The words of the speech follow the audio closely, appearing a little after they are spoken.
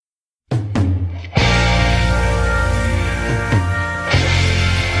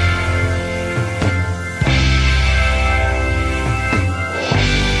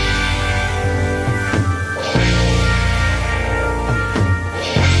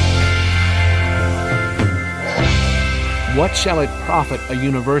What shall it profit a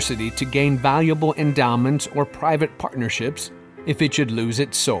university to gain valuable endowments or private partnerships if it should lose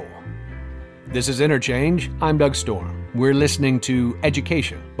its soul? This is Interchange. I'm Doug Storm. We're listening to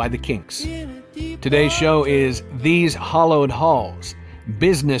Education by the Kinks. Today's show is These Hollowed Halls,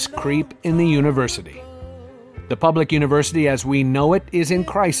 Business Creep in the University. The public university as we know it is in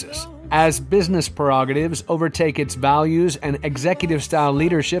crisis, as business prerogatives overtake its values and executive-style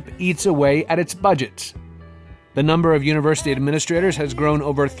leadership eats away at its budgets. The number of university administrators has grown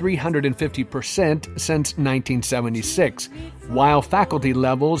over 350% since 1976, while faculty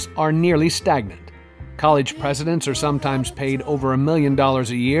levels are nearly stagnant. College presidents are sometimes paid over $1 million a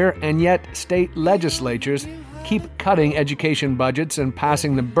year, and yet state legislatures keep cutting education budgets and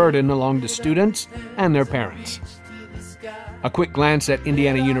passing the burden along to students and their parents. A quick glance at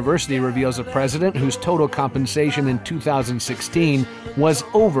Indiana University reveals a president whose total compensation in 2016 was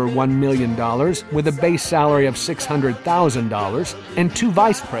over $1 million, with a base salary of $600,000, and two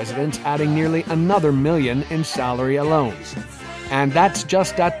vice presidents adding nearly another $1 million in salary alone. And that's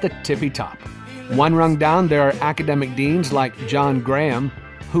just at the tippy top. One rung down, there are academic deans like John Graham,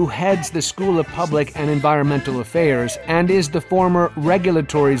 who heads the School of Public and Environmental Affairs and is the former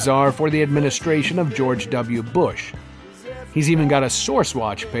regulatory czar for the administration of George W. Bush. He's even got a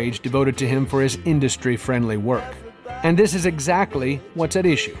SourceWatch page devoted to him for his industry-friendly work. And this is exactly what's at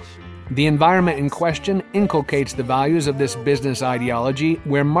issue. The environment in question inculcates the values of this business ideology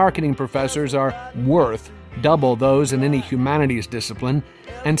where marketing professors are worth double those in any humanities discipline,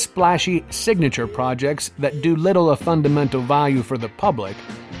 and splashy signature projects that do little of fundamental value for the public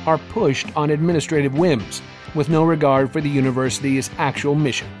are pushed on administrative whims with no regard for the university's actual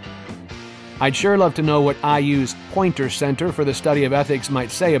mission. I'd sure love to know what IU's Poynter Center for the Study of Ethics might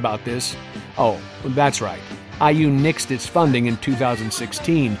say about this. Oh, that's right. IU nixed its funding in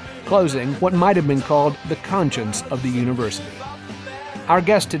 2016, closing what might have been called the conscience of the university. Our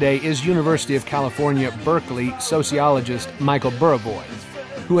guest today is University of California, Berkeley sociologist Michael Burawoy,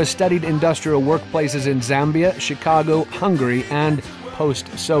 who has studied industrial workplaces in Zambia, Chicago, Hungary, and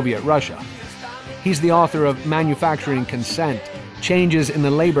post-Soviet Russia. He's the author of Manufacturing Consent: Changes in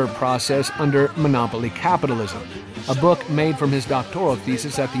the Labor Process Under Monopoly Capitalism, a book made from his doctoral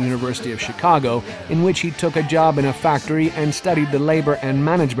thesis at the University of Chicago, in which he took a job in a factory and studied the labor and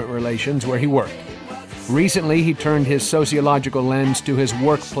management relations where he worked. Recently, he turned his sociological lens to his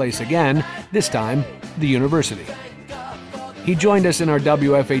workplace again, this time the university. He joined us in our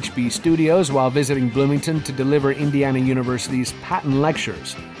WFHB studios while visiting Bloomington to deliver Indiana University's patent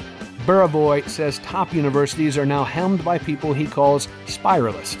lectures. Burawoy says top universities are now helmed by people he calls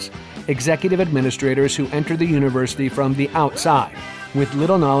spiralists, executive administrators who enter the university from the outside, with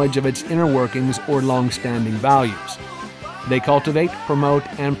little knowledge of its inner workings or long-standing values. They cultivate, promote,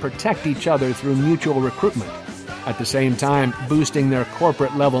 and protect each other through mutual recruitment, at the same time boosting their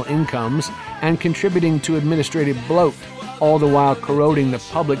corporate-level incomes and contributing to administrative bloat, all the while corroding the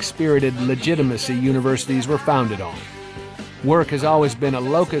public-spirited legitimacy universities were founded on. Work has always been a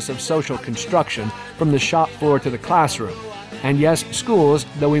locus of social construction, from the shop floor to the classroom. And yes, schools,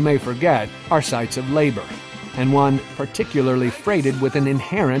 though we may forget, are sites of labor, and one particularly freighted with an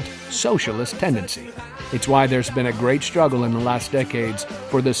inherent socialist tendency. It's why there's been a great struggle in the last decades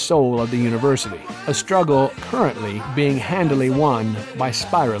for the soul of the university, a struggle currently being handily won by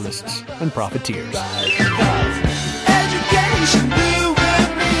spiralists and profiteers. Education,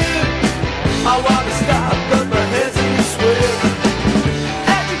 I want to stop, but my head's in the swim.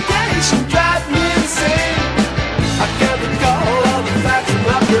 Education drives me insane. I can't recall all the facts in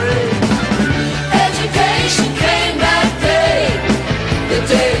my brain. Education came that day. The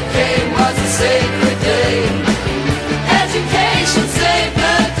day it came was a sacred day. Education saved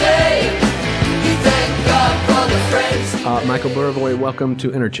the day. We thank God for the friends. Michael Burawoy, welcome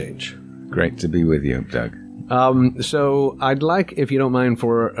to Interchange. Great to be with you, Doug. So I'd like, if you don't mind,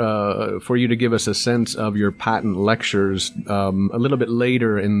 for you to give us a sense of your patent lectures a little bit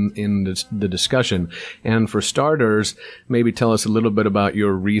later in the discussion. And for starters, maybe tell us a little bit about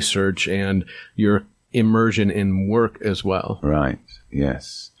your research and your immersion in work as well. Right,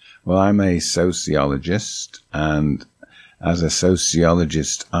 yes. Well, I'm a sociologist, and as a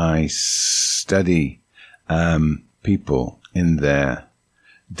sociologist, I study people in their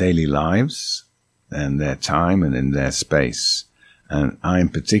daily lives and their time and in their space. And I in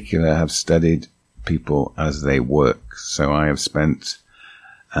particular have studied people as they work. So I have spent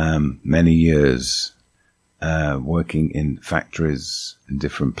many years working in factories in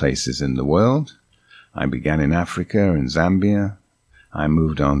different places in the world. I began in Africa, in Zambia. I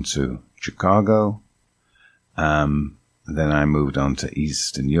moved on to Chicago. Then I moved on to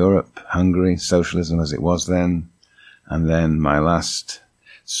Eastern Europe, Hungary, socialism as it was then. And then my last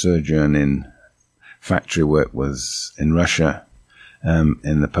sojourn in factory work was in Russia,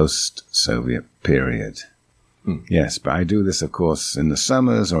 in the post-Soviet period. Yes, but I do this, of course, in the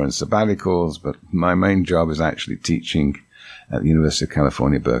summers or in sabbaticals, but my main job is actually teaching at the University of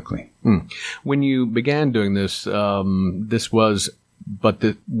California, Berkeley. When you began doing this, when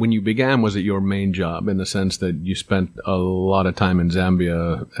you began, was it your main job in the sense that you spent a lot of time in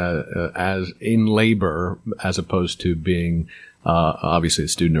Zambia as in labor as opposed to being obviously a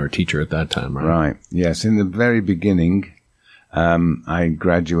student or a teacher at that time, right? Right. Yes. In the very beginning, I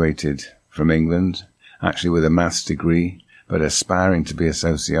graduated from England, actually with a maths degree, but aspiring to be a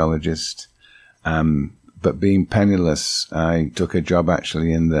sociologist. But being penniless, I took a job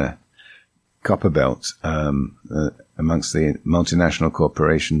actually in the copper belt, amongst the multinational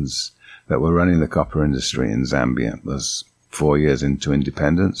corporations that were running the copper industry in Zambia. It was 4 years into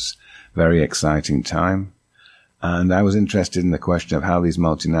independence, very exciting time. And I was interested in the question of how these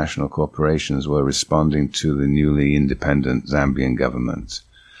multinational corporations were responding to the newly independent Zambian government.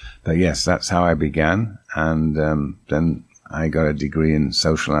 But yes, that's how I began. And then I got a degree in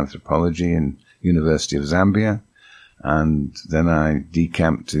social anthropology in University of Zambia. And then I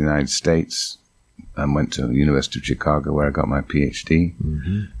decamped to the United States and went to the University of Chicago where I got my PhD.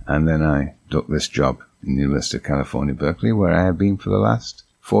 And then I took this job in the University of California, Berkeley, where I have been for the last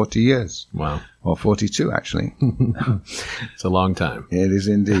 40 years. Wow. Or 42, actually. It's a long time. It is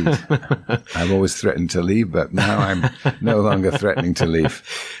indeed. I've always threatened to leave, but now I'm no longer threatening to leave.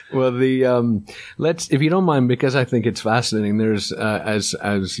 Well, let's, if you don't mind, because I think it's fascinating. There's,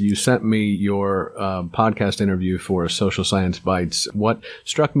 as you sent me your podcast interview for Social Science Bites, what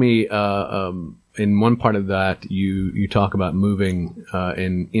struck me in one part of that, you talk about moving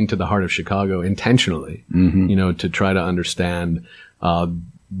into the heart of Chicago intentionally, to try to understand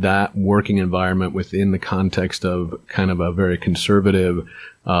that working environment within the context of kind of a very conservative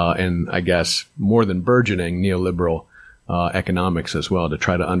and I guess more than burgeoning neoliberal economics as well, to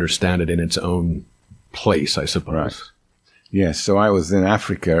try to understand it in its own place, I suppose. Right. Yes. So I was in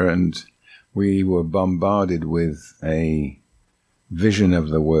Africa and we were bombarded with a vision of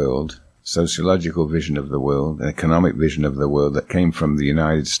the world, sociological vision of the world, an economic vision of the world that came from the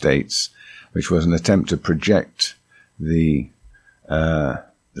United States, which was an attempt to project the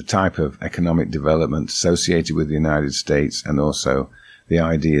type of economic development associated with the United States and also the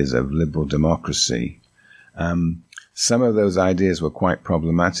ideas of liberal democracy. Some of those ideas were quite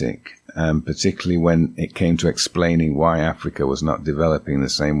problematic, particularly when it came to explaining why Africa was not developing the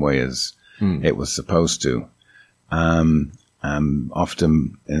same way as it was supposed to. Often,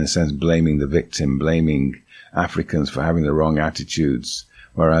 in a sense, blaming the victim, blaming Africans for having the wrong attitudes.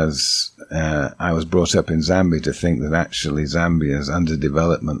 Whereas I was brought up in Zambia to think that actually Zambia's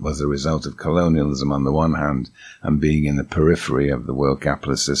underdevelopment was a result of colonialism on the one hand and being in the periphery of the world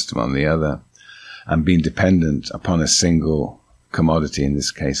capitalist system on the other, and being dependent upon a single commodity, in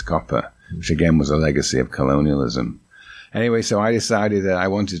this case copper, which again was a legacy of colonialism. Anyway, so I decided that I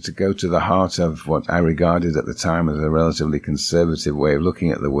wanted to go to the heart of what I regarded at the time as a relatively conservative way of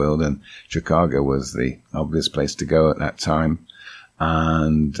looking at the world, and Chicago was the obvious place to go at that time.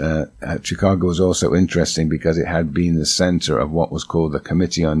 And Chicago was also interesting because it had been the center of what was called the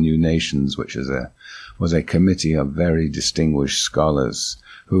Committee on New Nations, which was a committee of very distinguished scholars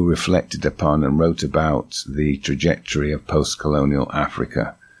who reflected upon and wrote about the trajectory of post-colonial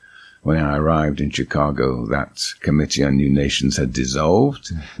Africa. When I arrived in Chicago, that Committee on New Nations had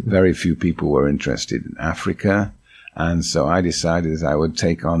dissolved. Very few people were interested in Africa. And so I decided that I would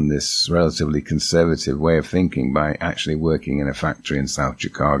take on this relatively conservative way of thinking by actually working in a factory in South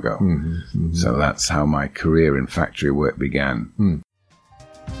Chicago. So that's how my career in factory work began.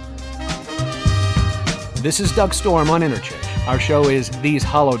 This is Doug Storm on Interchange. Our show is These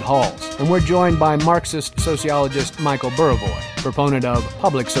Hollowed Halls, and we're joined by Marxist sociologist Michael Burawoy, proponent of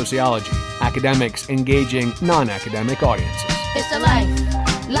public sociology, academics engaging non-academic audiences. It's the life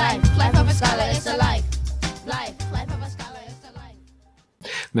of a scholar. It's the life of a scholar. It's the life.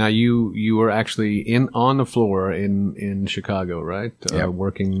 Now, you were actually on the floor in Chicago, right? Yep.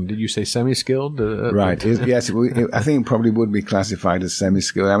 Working. Did you say semi-skilled? Right. Yes. I think it probably would be classified as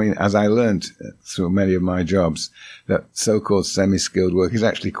semi-skilled. I mean, as I learned through many of my jobs, that so-called semi-skilled work is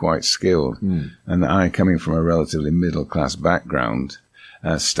actually quite skilled. And I, coming from a relatively middle-class background,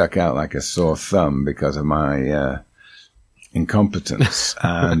 stuck out like a sore thumb because of my incompetence.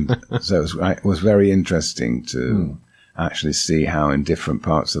 And so it was very interesting to actually see how in different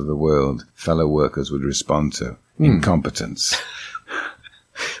parts of the world fellow workers would respond to incompetence.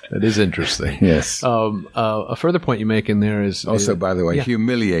 That is interesting. Yes. A further point you make in there is Also, by the way, yeah.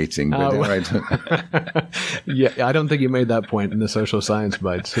 humiliating. But Yeah, I don't think you made that point in the social science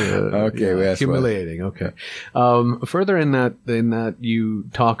bites. Okay, well, that's humiliating. Okay. Further in that you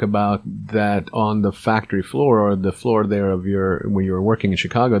talk about that on the factory floor or the floor there of when you were working in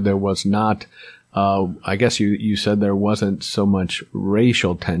Chicago, there was not. I guess you said there wasn't so much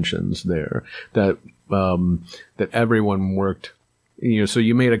racial tensions there that everyone worked. So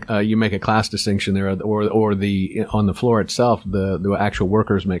you make a class distinction there, or on the floor itself, the actual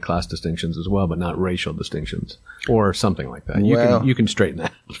workers make class distinctions as well, but not racial distinctions or something like that. You can straighten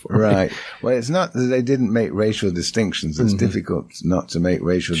that out for me. Right. Well, it's not that they didn't make racial distinctions. It's difficult not to make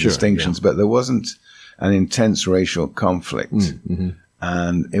racial distinctions, but there wasn't an intense racial conflict.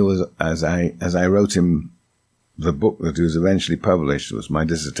 And it was, as I wrote in the book that was eventually published, it was my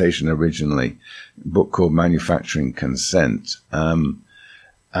dissertation originally, a book called Manufacturing Consent.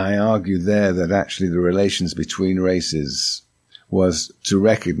 I argued there that actually the relations between races was to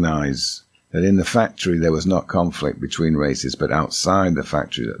recognize that in the factory there was not conflict between races, but outside the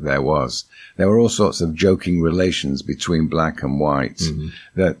factory that there was. There were all sorts of joking relations between black and white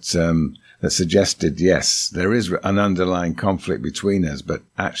that suggested, yes, there is an underlying conflict between us, but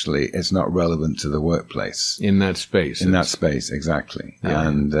actually it's not relevant to the workplace. In that space. In that space, exactly. Yeah.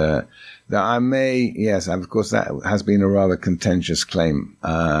 And that I may, yes, of course, that has been a rather contentious claim.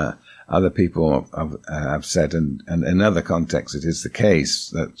 Other people have said, and in other contexts it is the case,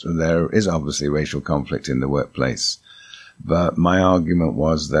 that there is obviously racial conflict in the workplace. But my argument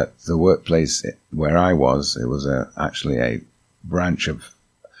was that the workplace where I was, it was actually a branch of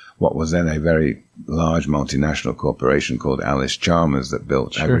what was then a very large multinational corporation called Alice Chalmers that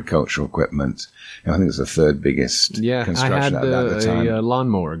built agricultural equipment. I think it was the third biggest construction at the time. I had a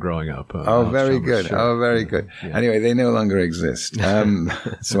lawnmower growing up. Very good. Sure. Oh, very good. Yeah. Anyway, they no longer exist.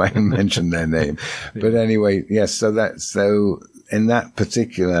 So I mentioned their name. But anyway, yes, so in that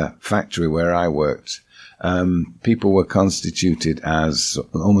particular factory where I worked, people were constituted as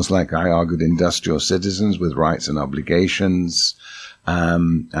almost like I argued industrial citizens with rights and obligations.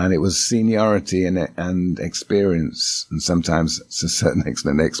 And it was seniority and experience, and sometimes to a certain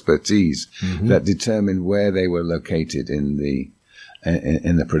extent expertise, that determined where they were located in the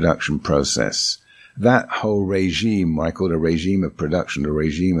production process. That whole regime, what I call a regime of production, a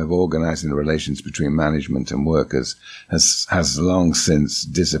regime of organizing the relations between management and workers, has long since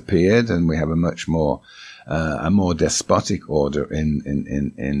disappeared, and we have a much more despotic order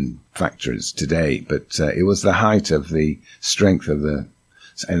in factories today. But it was the height of the strength of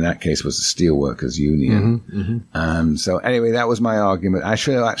in that case was the Steelworkers Union. So anyway, that was my argument. I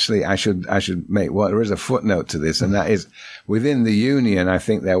should make, well, there is a footnote to this, and that is within the union, I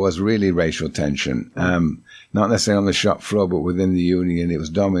think there was really racial tension. Not necessarily on the shop floor, but within the union, it was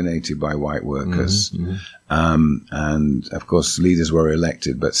dominated by white workers. And of course, leaders were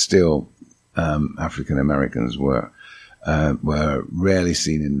elected, but still, African Americans were rarely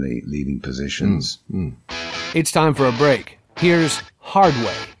seen in the leading positions. It's time for a break. Here's Hard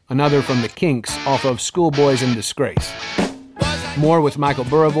Way, another from the Kinks off of Schoolboys in Disgrace. More with Michael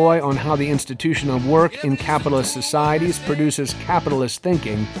Buravoy on how the institution of work in capitalist societies produces capitalist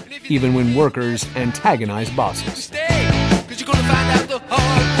thinking, even when workers antagonize bosses.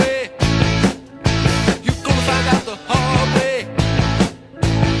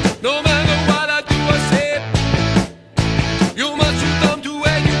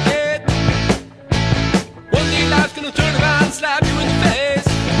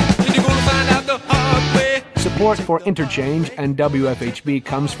 Support for Interchange and WFHB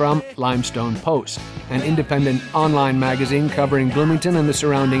comes from Limestone Post, an independent online magazine covering Bloomington and the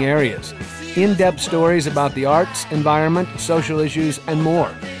surrounding areas. In-depth stories about the arts, environment, social issues, and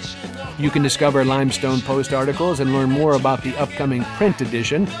more. You can discover Limestone Post articles and learn more about the upcoming print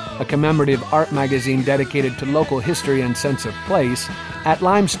edition, a commemorative art magazine dedicated to local history and sense of place, at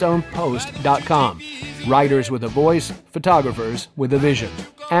limestonepost.com. Writers with a voice, photographers with a vision.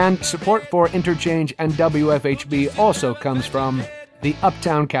 And support for Interchange and WFHB also comes from the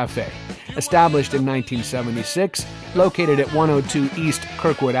Uptown Cafe, established in 1976, located at 102 East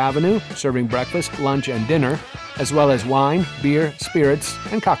Kirkwood Avenue, serving breakfast, lunch, and dinner, as well as wine, beer, spirits,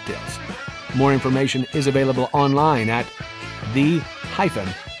 and cocktails. More information is available online at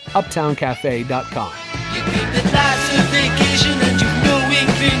the-uptowncafe.com. You think that life's a vacation and you've no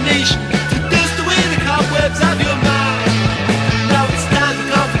inclination to dust away the cobwebs of your mind. Now it's time for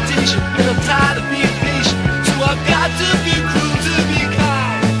confrontation, and I'm tired of being patient, so I've got to be cruel to be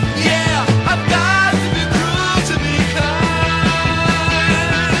kind. Yeah, I've got to be cruel to be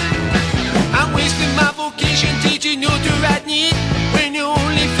kind. I'm wasting my vocation teaching you to write neat when you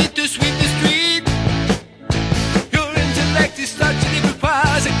only fit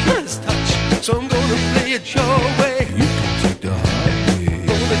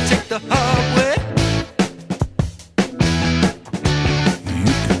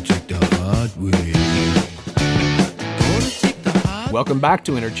back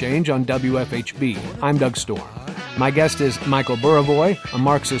to Interchange on WFHB. I'm Doug Storm. My guest is Michael Buravoy, a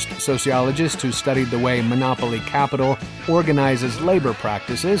Marxist sociologist who studied the way monopoly capital organizes labor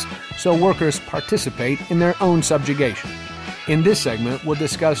practices so workers participate in their own subjugation. In this segment, we'll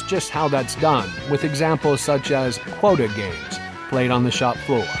discuss just how that's done, with examples such as quota games played on the shop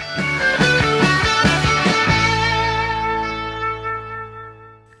floor.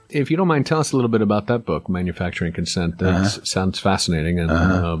 If you don't mind, tell us a little bit about that book, Manufacturing Consent. That sounds fascinating,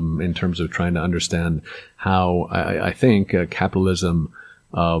 and in terms of trying to understand how I think capitalism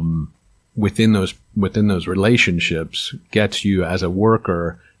within those relationships gets you as a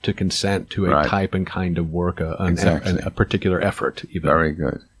worker to consent to a type and kind of work, a particular effort. Even. Very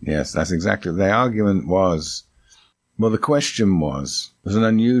good. Yes, that's exactly. The argument was, well, the question was an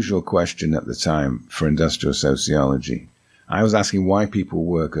unusual question at the time for industrial sociology. I was asking why people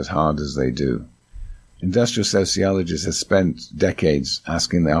work as hard as they do. Industrial sociologists have spent decades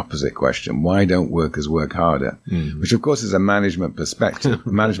asking the opposite question. Why don't workers work harder? Which, of course, is a management perspective.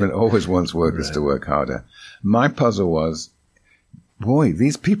 Management always wants workers to work harder. My puzzle was, boy,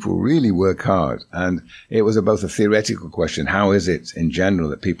 these people really work hard. And it was both a theoretical question. How is it in general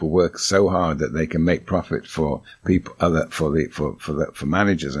that people work so hard that they can make profit for people, for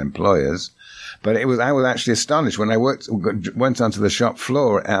managers and employers? But I was actually astonished when I went onto the shop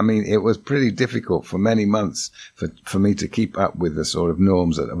floor. I mean, it was pretty difficult for many months for me to keep up with the sort of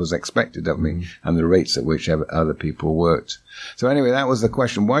norms that was expected of me and the rates at which other people worked. So anyway, that was the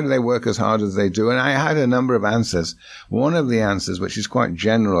question. Why do they work as hard as they do? And I had a number of answers. One of the answers, which is quite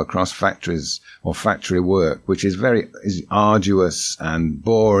general across factories or factory work, which is is arduous and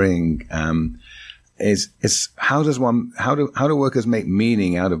boring, is how do workers make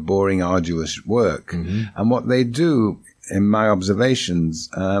meaning out of boring, arduous work? And what they do, in my observations,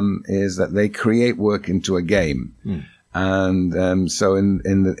 is that they create work into a game. And so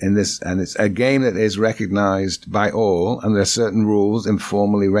in this, and it's a game that is recognized by all, and there are certain rules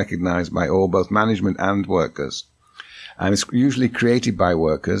informally recognized by all, both management and workers. And it's usually created by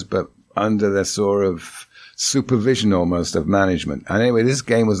workers, but under the sort of supervision almost of management. And anyway, this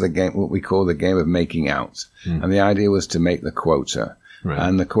game was what we call the game of making out. And the idea was to make the quota.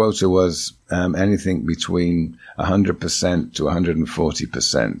 And the quota was anything between 100% to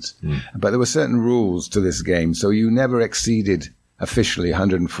 140%. But there were certain rules to this game. So you never exceeded officially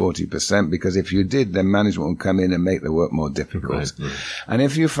 140%, because if you did, then management would come in and make the work more difficult. And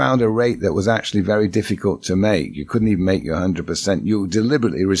if you found a rate that was actually very difficult to make, you couldn't even make your 100%, you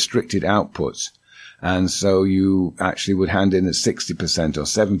deliberately restricted output. And so you actually would hand in at 60% or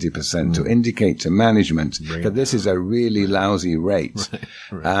 70% to indicate to management that this is a really lousy rate.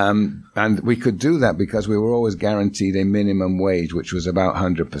 And we could do that because we were always guaranteed a minimum wage, which was about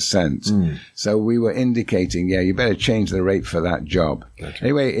 100%. So we were indicating, you better change the rate for that job.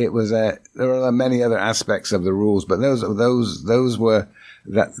 Anyway, it was there are many other aspects of the rules, but those were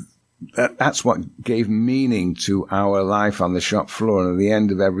that's what gave meaning to our life on the shop floor. And at the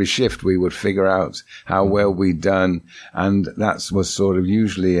end of every shift, we would figure out how well we'd done. And that was sort of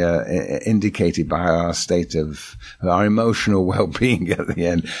usually indicated by our state of our emotional well-being at the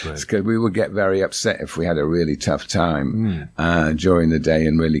end. Because we would get very upset if we had a really tough time during the day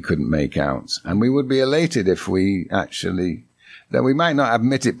and really couldn't make out. And we would be elated if we actually, that we might not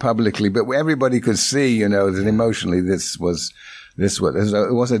admit it publicly, but everybody could see, that emotionally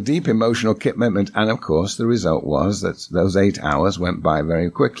it was a deep emotional commitment, and of course the result was that those 8 hours went by very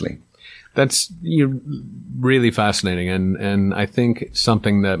quickly. That's really fascinating, and I think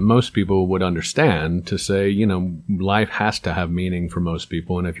something that most people would understand, to say, life has to have meaning for most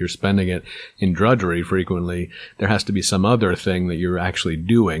people, and if you're spending it in drudgery frequently, there has to be some other thing that you're actually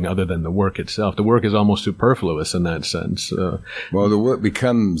doing other than the work itself. The work is almost superfluous in that sense. Well, the work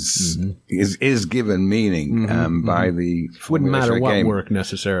becomes is given meaning by the wouldn't matter what work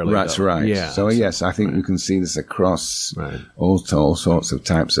necessarily. That's though. right. Yeah. So yes, I think you can see this across all sorts of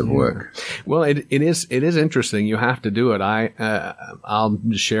types of work. Well, it is interesting. You have to do it. I'll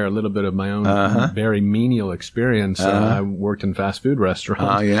share a little bit of my own very menial experience. I worked in fast food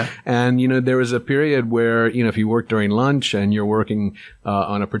restaurants. And, there was a period where, if you work during lunch and you're working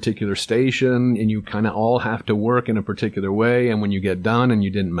on a particular station and you kind of all have to work in a particular way, and when you get done and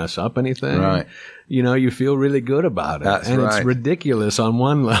you didn't mess up anything, you feel really good about it. That's and right. It's ridiculous on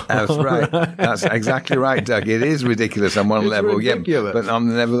one level. That's right. That's exactly right, Doug. It is ridiculous on one level. Ridiculous. But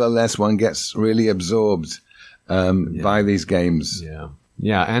nevertheless, one gets really absorbed by these games.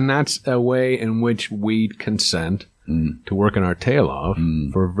 Yeah, and that's a way in which we consent to working our tail off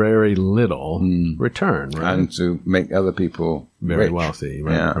for very little return, right? And to make other people very rich. wealthy.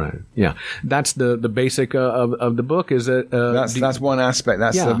 Right, Yeah. right. Yeah. That's the basic of the book is that That's one aspect.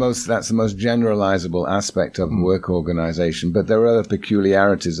 That's Yeah. the most generalizable aspect of work organization. But there are other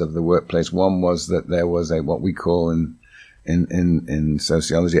peculiarities of the workplace. One was that there was what we call in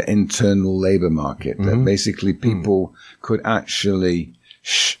sociology, an internal labor market. That basically people could actually,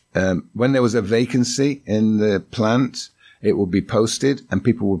 when there was a vacancy in the plant, it would be posted and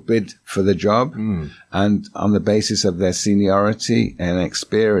people would bid for the job. And on the basis of their seniority and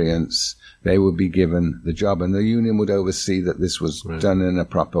experience, they would be given the job. And the union would oversee that this was done in a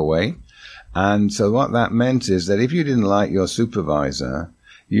proper way. And so what that meant is that if you didn't like your supervisor,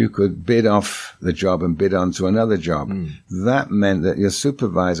 you could bid off the job and bid on to another job. That meant that your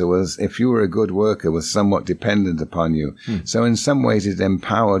supervisor was, if you were a good worker, was somewhat dependent upon you. So in some ways it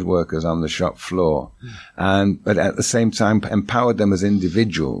empowered workers on the shop floor, but at the same time empowered them as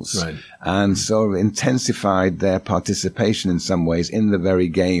individuals, and sort of intensified their participation in some ways in the very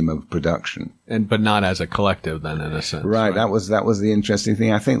game of production. but not as a collective then, in a sense. Right. That was the interesting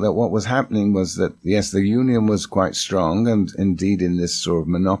thing. I think that what was happening was that, yes, the union was quite strong, and indeed in this sort of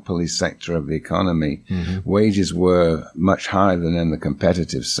monopoly sector of the economy, wages were much higher than in the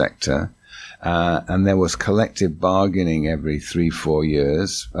competitive sector. And there was collective bargaining every 3-4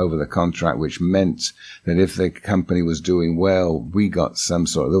 years over the contract, which meant that if the company was doing well, we got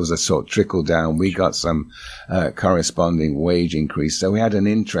there was a sort of trickle down. We got some corresponding wage increase. So we had an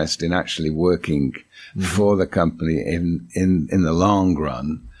interest in actually working for the company in the long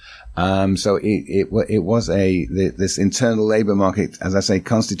run. So it was this internal labor market, as I say,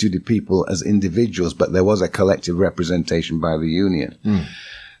 constituted people as individuals, but there was a collective representation by the union.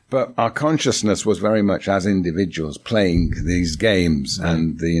 But our consciousness was very much as individuals playing these games,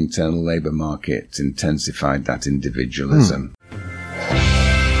 and the internal labor market intensified that individualism.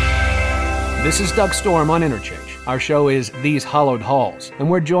 This is Doug Storm on Interchange. Our show is These Hollowed Halls, and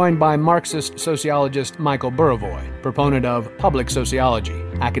we're joined by Marxist sociologist Michael Buravoy, proponent of public sociology,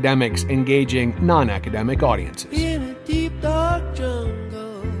 academics engaging non-academic audiences. In a deep dark jungle.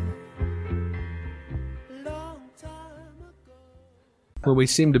 Well, we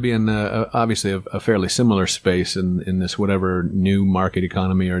seem to be in obviously a fairly similar space in this whatever new market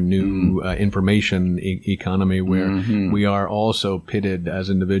economy or new information economy, where we are also pitted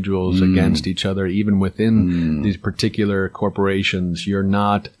as individuals against each other, even within these particular corporations. You're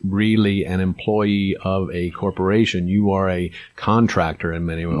not really an employee of a corporation. You are a contractor in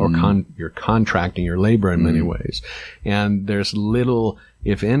many ways, or you're contracting your labor in many ways. And there's little,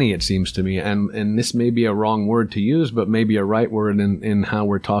 if any, it seems to me, and this may be a wrong word to use, but maybe a right word in how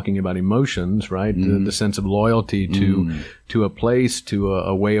we're talking about emotions, right? The sense of loyalty to a place, to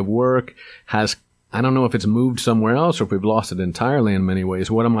a way of work has, I don't know if it's moved somewhere else or if we've lost it entirely in many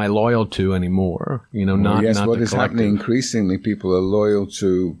ways. What am I loyal to anymore? Not what the is happening increasingly, people are loyal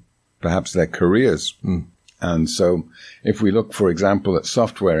to perhaps their careers. And so if we look, for example, at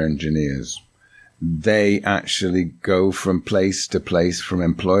software engineers, they actually go from place to place, from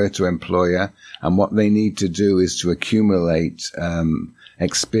employer to employer, and what they need to do is to accumulate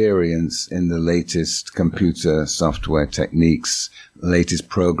experience in the latest computer software techniques, latest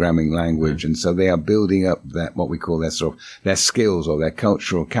programming language, and so they are building up that what we call their skills or their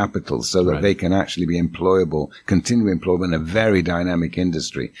cultural capital, so that they can actually be continue employable in a very dynamic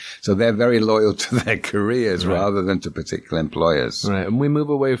industry. So they're very loyal to their careers rather than to particular employers. Right, and we move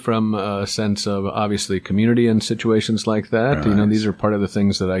away from a sense of obviously community in situations like that. These are part of the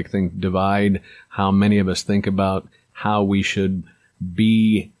things that I think divide how many of us think about how we should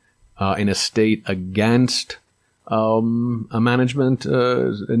be in a state against a management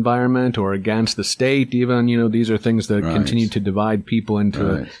environment or against the state even. These are things that continue to divide people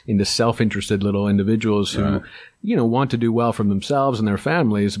into self-interested little individuals who want to do well for themselves and their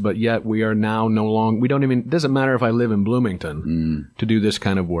families, but yet we are now no longer, it doesn't matter if I live in Bloomington to do this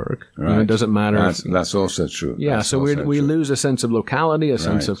kind of work. It doesn't matter. That's also true. Yeah. So we lose a sense of locality, a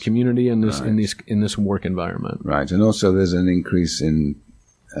sense of community in this work environment. Right. And also there's an increase in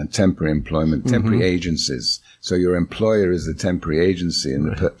temporary employment, temporary agencies. So your employer is the temporary agency,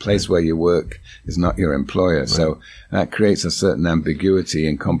 and the place where you work is not your employer. So that creates a certain ambiguity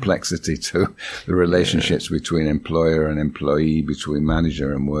and complexity to the relationships between employer and employee, between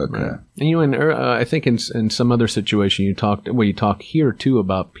manager and worker. And I think in some other situation you talk here too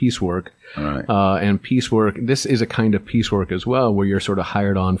about piecework. And piecework, this is a kind of piecework as well, where you're sort of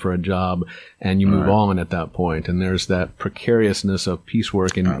hired on for a job and you move on at that point. And there's that precariousness of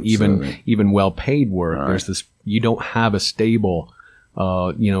piecework and even well-paid work. There's this, you don't have a stable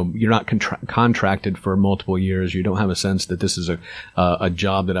you're not contracted for multiple years. You don't have a sense that this is a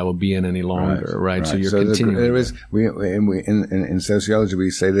job that I will be in any longer, right? So you're continuing. There is, in sociology, we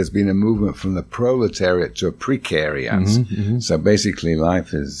say there's been a movement from the proletariat to a precariat. So basically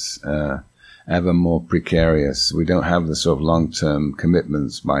life is, ever more precarious. We don't have the sort of long-term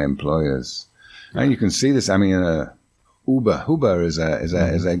commitments by employers. And you can see this, Uber is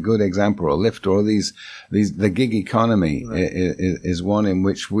a good example, or Lyft, or the gig economy is one in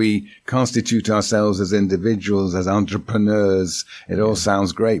which we constitute ourselves as individuals, as entrepreneurs. It all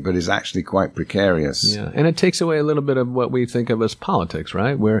sounds great, but it's actually quite precarious. Yeah, and it takes away a little bit of what we think of as politics,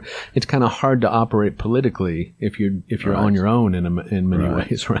 right? Where it's kind of hard to operate politically if you're on your own in many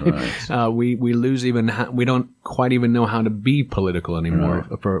ways, right? We lose we don't quite even know how to be political anymore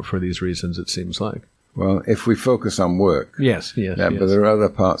for these reasons. It seems like. Well, if we focus on work. Yes. But there are other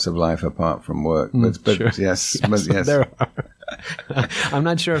parts of life apart from work. But sure. yes. There are. I'm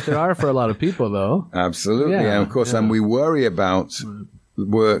not sure if there are for a lot of people, though. Absolutely. And of course, and we worry about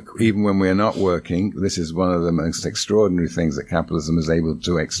work even when we're not working. This is one of the most extraordinary things that capitalism is able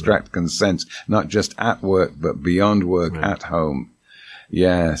to extract consent, not just at work, but beyond work, at home.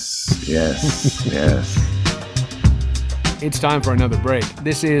 Yes. It's time for another break.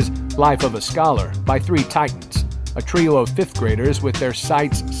 This is Life of a Scholar by Three Titans, a trio of fifth graders with their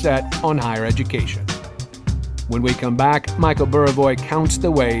sights set on higher education. When we come back, Michael Buravoy counts the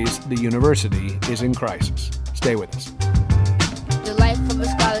ways the university is in crisis. Stay with us. The life of a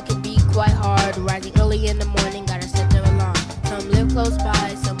scholar can be quite hard. Rising early in the morning, gotta set their alarm. Some live close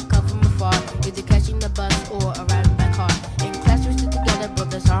by, some come from afar, either catching the bus or arriving by car. In class we sit together,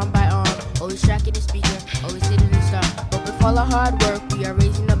 brothers arm by arm, always tracking the speaker, always sitting in star. But with all our hard work, we are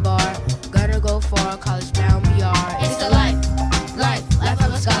raising the bar. Gonna go far, college bound we are. It's the life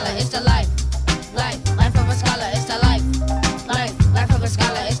of a scholar. It's the life of a scholar. It's the life of a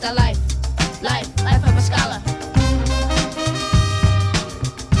scholar. It's the life of a scholar.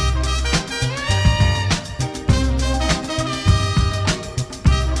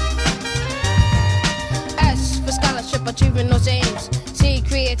 S for scholarship, achieving those aims. C,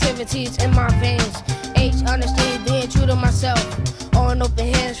 creativity's in my veins. H, honesty, being true to myself. O, and open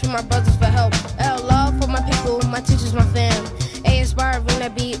hands for my brothers for help. L, love for my people, my teachers, my fam. A, inspiring to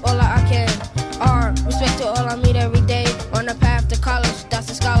be all I can. R, respect to all I meet every day. On the path to college, that's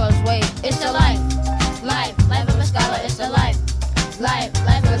the scholar's way. It's the life of a scholar. It's the life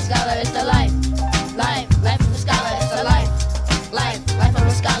of a scholar. It's the life of a scholar. It's the life of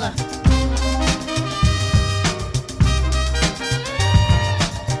a scholar.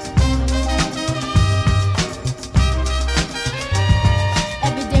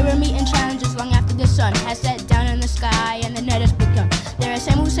 Every day we're meeting challenges long after the sun has set down in the sky and the net has begun. There are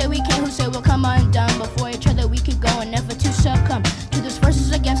some who say we can't, who say we'll come undone. Before each other we keep going, never to succumb to those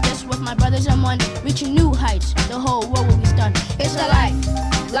forces against us. With my brothers I'm one, reaching new heights, the whole world will be stunned. It's the life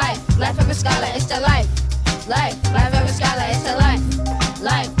of a scholar. It's the life of a scholar. It's the life of a scholar.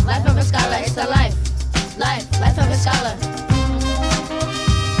 It's the life of a scholar. It's the life of a scholar. It's the life of a scholar. It's the life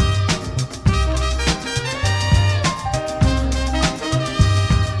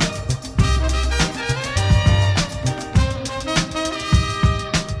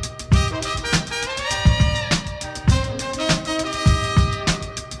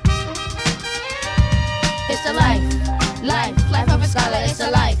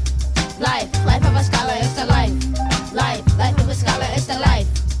of a scholar. It's the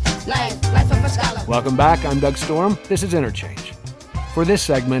life of a scholar. Welcome back. I'm Doug Storm. This is Interchange. For this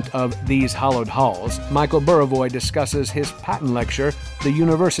segment of These Hollowed Halls, Michael Buravoy discusses his patent lecture, The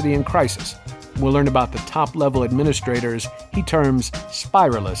University in Crisis. We'll learn about the top-level administrators he terms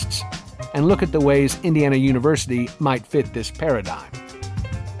spiralists, and look at the ways Indiana University might fit this paradigm.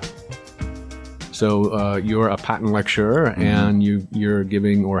 So you're a patent lecturer, and you're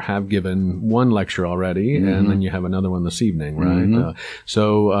giving or have given one lecture already, and then you have another one this evening, right?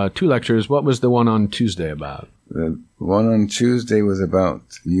 So two lectures. What was the one on Tuesday about? The one on Tuesday was about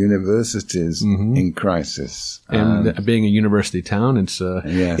universities in crisis, and being a university town, it's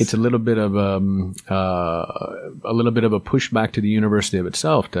it's a little bit of a pushback to the university of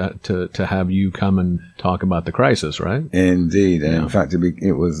itself to have you come and talk about the crisis, right? Indeed, and in fact,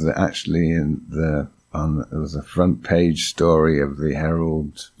 it was actually it was a front page story of the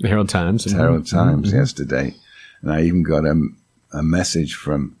Herald Times yesterday, and I even got a message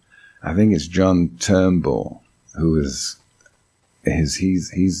from, I think it's John Turnbull, who is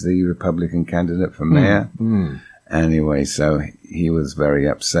he's the Republican candidate for mayor. Anyway, so he was very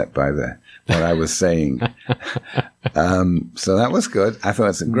upset by the what I was saying. So that was good. I thought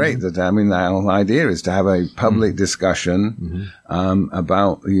it's great that, the whole idea is to have a public discussion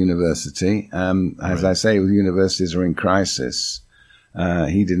about the university. As I say, universities are in crisis.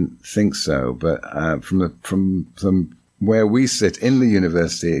 He didn't think so, but from where we sit in the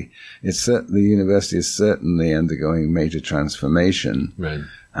university, the university is certainly undergoing major transformation. Right.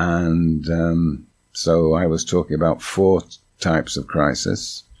 And so I was talking about 4 types of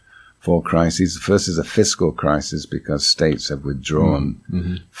crisis. 4 crises. The first is a fiscal crisis because states have withdrawn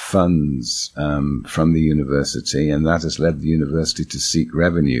funds from the university, and that has led the university to seek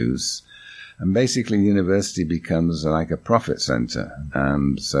revenues. And basically, the university becomes like a profit center.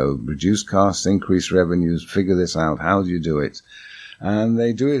 So reduce costs, increase revenues, figure this out. How do you do it? And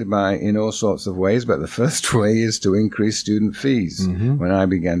they do it in all sorts of ways, but the first way is to increase student fees. When I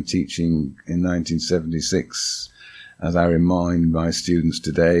began teaching in 1976, as I remind my students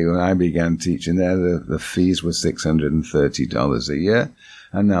today, when I began teaching there, the fees were $630 a year,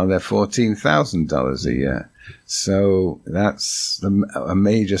 and now they're $14,000 a year. So that's a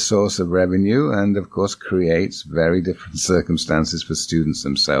major source of revenue, and of course creates very different circumstances for students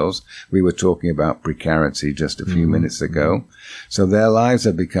themselves. We were talking about precarity just a few minutes ago. So their lives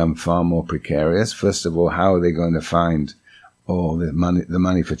have become far more precarious. First of all, how are they going to find all the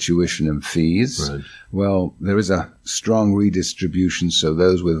money for tuition and fees? Right. Well, there is a strong redistribution, so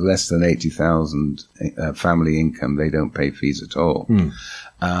those with less than 80,000 family income, they don't pay fees at all.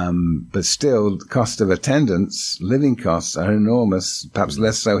 But still, the cost of attendance, living costs are enormous, perhaps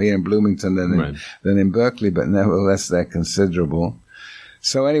less so here in Bloomington than in Berkeley, but nevertheless they're considerable.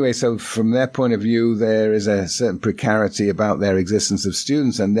 So anyway, so from their point of view, there is a certain precarity about their existence of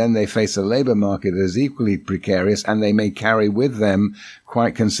students, and then they face a labor market that is equally precarious, and they may carry with them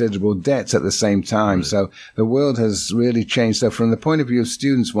quite considerable debts at the same time. Right. So the world has really changed. So from the point of view of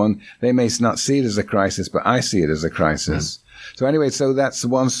students, they may not see it as a crisis, but I see it as a crisis. So anyway, so that's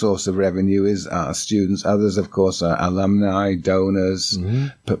one source of revenue is students. Others, of course, are alumni, donors,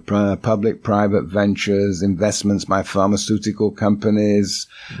 public-private ventures, investments by pharmaceutical companies.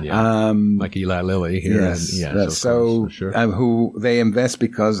 Like Eli Lilly here. Yes. Who they invest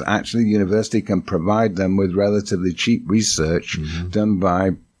because actually the university can provide them with relatively cheap research done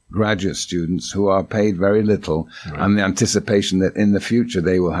by graduate students who are paid very little, and the anticipation that in the future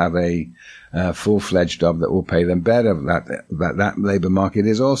they will have a full-fledged job that will pay them better. That labor market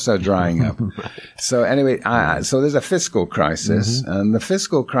is also drying up. So anyway, so there's a fiscal crisis, and the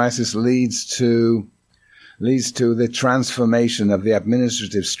fiscal crisis leads to the transformation of the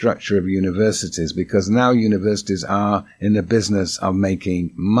administrative structure of universities, because now universities are in the business of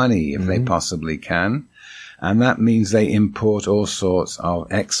making money if they possibly can. And that means they import all sorts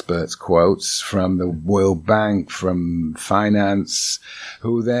of experts, quotes, from the World Bank, from finance,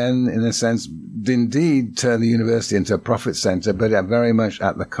 who then, in a sense, indeed turn the university into a profit center, but are very much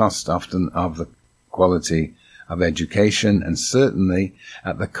at the cost often of the quality of education, and certainly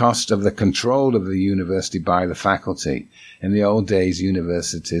at the cost of the control of the university by the faculty. In the old days,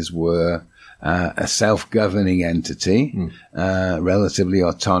 universities were a self-governing entity, relatively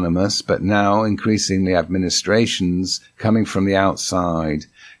autonomous, but now increasingly administrations coming from the outside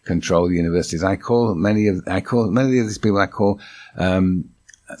control the universities. I call many of these people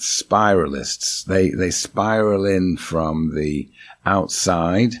spiralists. They spiral in from the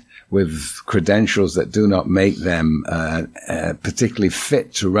outside with credentials that do not make them particularly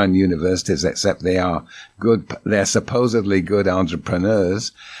fit to run universities, except they are good. They're supposedly good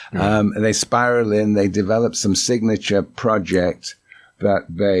entrepreneurs. They spiral in. They develop some signature project that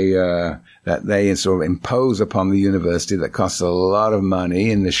they sort of impose upon the university that costs a lot of money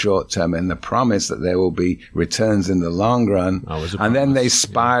in the short term, and the promise that there will be returns in the long run. And then they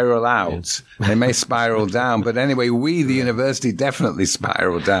spiral out. They may spiral down, but anyway, the university, definitely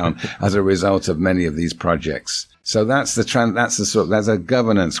spiral down as a result of many of these projects. So that's a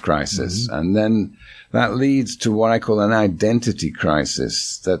governance crisis, and then that leads to what I call an identity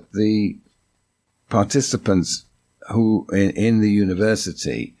crisis, that the participants who in the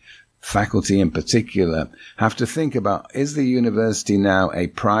university, faculty in particular, have to think about, is the university now a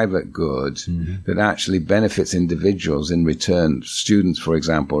private good that actually benefits individuals in return, students, for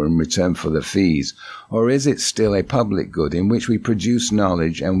example, in return for the fees? Or is it still a public good in which we produce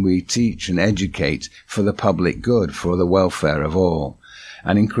knowledge and we teach and educate for the public good, for the welfare of all?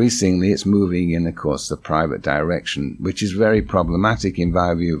 And increasingly it's moving in, of course, the private direction, which is very problematic in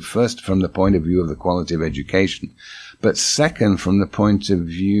my view, first from the point of view of the quality of education, but second from the point of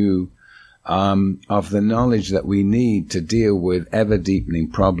view of the knowledge that we need to deal with ever-deepening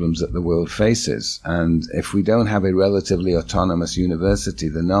problems that the world faces. And if we don't have a relatively autonomous university,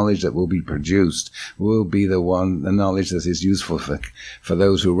 the knowledge that will be produced will be the knowledge that is useful for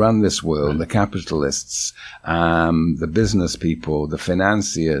those who run this world, the capitalists, the business people, the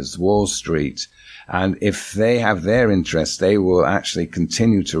financiers, Wall Street. And if they have their interests, they will actually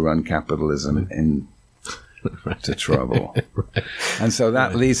continue to run capitalism to trouble. Right. And so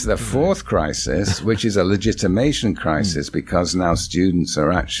that leads to the fourth crisis, which is a legitimation crisis, because now students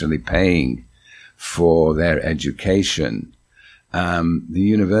are actually paying for their education. The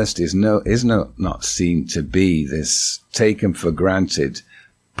university is not seen to be this taken for granted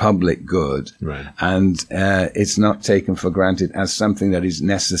public good, right. And it's not taken for granted as something that is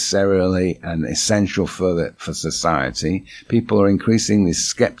necessarily and essential for society. People are increasingly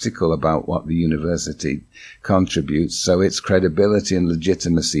skeptical about what the university contributes, so its credibility and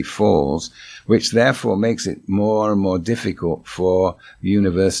legitimacy falls, which therefore makes it more and more difficult for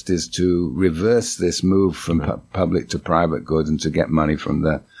universities to reverse this move from public to private good and to get money from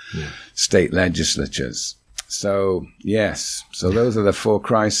the state legislatures. So, yes. So those are the four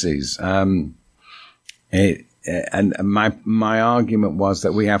crises. And my argument was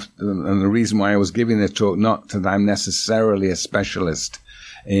that we have, and the reason why I was giving the talk, not that I'm necessarily a specialist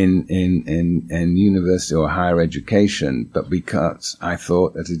in university or higher education, but because I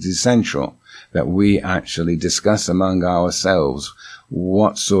thought that it is essential that we actually discuss among ourselves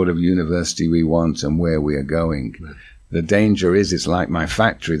what sort of university we want and where we are going. Right. The danger is, it's like my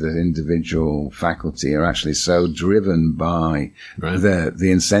factory, that individual faculty are actually so driven by the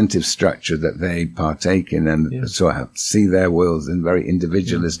incentive structure that they partake in and sort of see their worlds in a very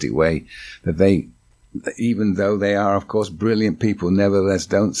individualistic way, that they, even though they are, of course, brilliant people, nevertheless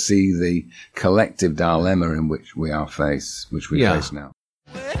don't see the collective dilemma in which we face now.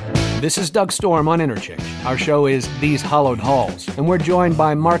 This is Doug Storm on Interchange. Our show is These Hollowed Halls, and we're joined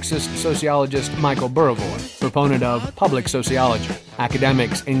by Marxist sociologist Michael Buravoy, proponent of public sociology,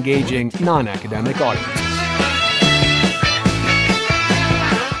 academics engaging non-academic audiences.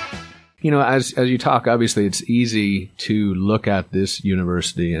 You know, as you talk, obviously it's easy to look at this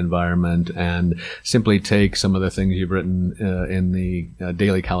university environment and simply take some of the things you've written in the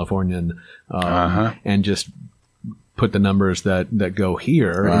Daily Californian and just put the numbers that go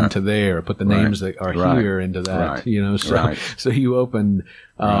here into there, put the names that are here into that, you know, so you opened,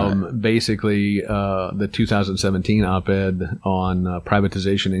 basically, the 2017 op-ed on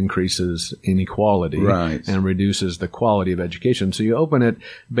privatization increases inequality and reduces the quality of education. So you open it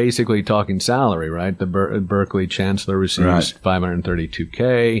basically talking salary, right? The Berkeley chancellor receives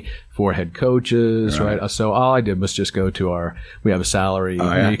 $532K. 4 head coaches, right? So all I did was just go to we have a salary.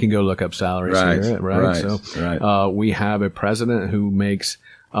 You can go look up salaries here, right? So we have a president who makes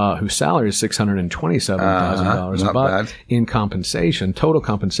whose salary is $627,000, but in compensation, total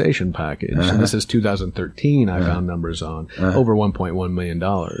compensation package, and this is 2013, I found numbers on, over $1.1 million.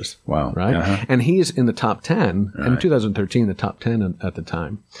 Wow. Right? And he's in the top 10, in 2013, the top 10 at the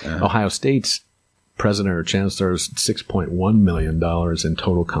time. Ohio State's president or chancellor is $6.1 million in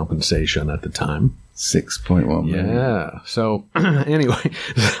total compensation at the time. 6.1 million. Yeah. So anyway,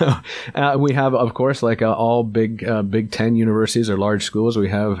 we have, of course, like all Big Ten universities or large schools, we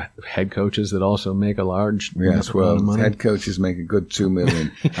have head coaches that also make a large amount of money. Head coaches make a good $2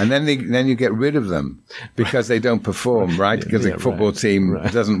 million, and then you get rid of them because they don't perform, right? Because the football team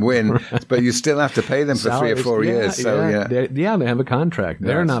doesn't win, but you still have to pay them for salaries, 3 or 4 years. So they have a contract.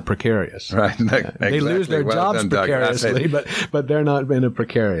 They're not precarious, right? They lose their jobs precariously, but they're not in a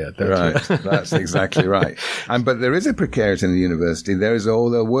precariat. That's exactly right. But there is a precariat in the university. There is all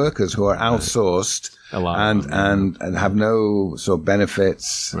the workers who are outsourced and have no sort of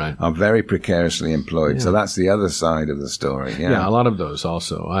benefits, are very precariously employed. So that's the other side of the story. Yeah, a lot of those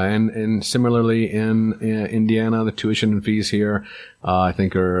also. And similarly in Indiana, the tuition and fees here, I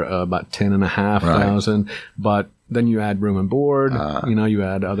think are about $10,500. But then you add room and board, you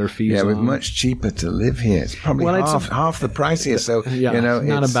add other fees. Yeah, it's much cheaper to live here. It's probably half the price here. So,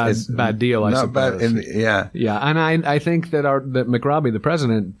 not a bad deal, I suppose. Yeah. And I think that that McRobbie, the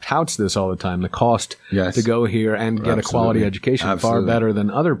president, touts this all the time, the cost to go here and get a quality education far better than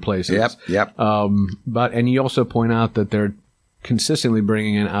other places. Yep. And you also point out that they're consistently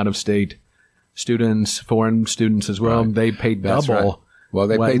bringing in out-of-state students, foreign students as well. They pay double. Well,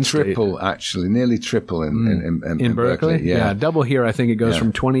 they pay triple, actually, nearly triple in Berkeley. Yeah, double here. I think it goes from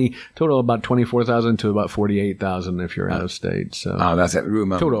about 24,000 to about 48,000 if you're out of state. So that's it.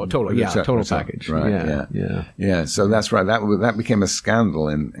 Total package. Right. Yeah. So that's right. That became a scandal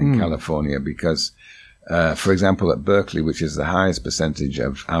in California because For example, at Berkeley, which is the highest percentage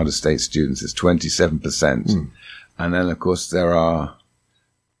of out-of-state students, is 27%. And then, of course, there are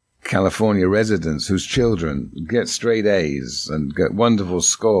California residents whose children get straight A's and get wonderful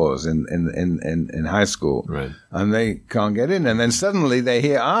scores in high school. Right. And they can't get in. And then suddenly they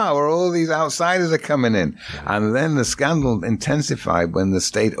hear, where all these outsiders are coming in. Right. And then the scandal intensified when the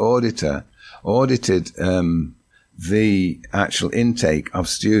state auditor audited the actual intake of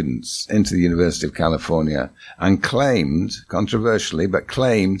students into the University of California and claimed, controversially, but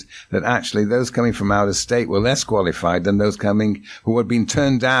claimed that actually those coming from out of state were less qualified than those coming who had been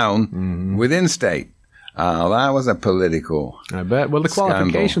turned down within state. That was a political I bet. Well, the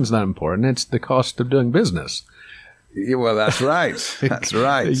qualification's not important. It's the cost of doing business. Yeah, well, that's right. That's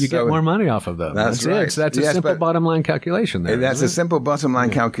right. You get more money off of them. That's right. It. That's a simple bottom line calculation there. That's a simple bottom line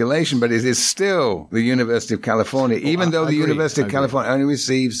calculation, but it is still the University of California, even though the University of California only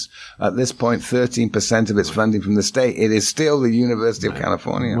receives, at this point, 13% of its funding from the state. It is still the University of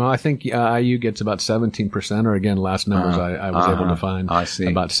California. Well, I think IU gets about 17%, or again, last numbers I was able to find. I see.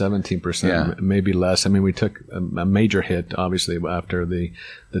 About 17%, maybe less. I mean, we took a major hit, obviously, after the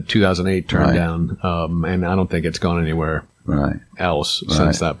 2008 turn down, and I don't think it's gone anywhere else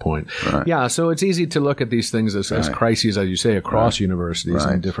since that point. Yeah, so it's easy to look at these things as crises, as you say, across universities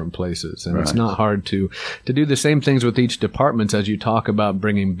in different places. And it's not hard to do the same things with each department as you talk about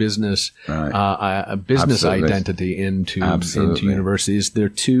bringing business business identity into universities. There are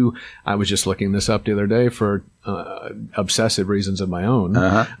two, I was just looking this up the other day for obsessive reasons of my own,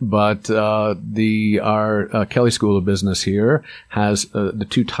 but our Kelley School of Business here has the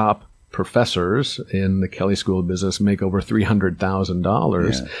two top professors in the Kelley School of Business make over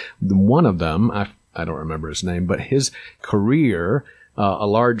 $300,000. One of them, I don't remember his name, but his career, a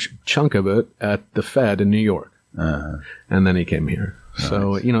large chunk of it at the Fed in New York. And then he came here.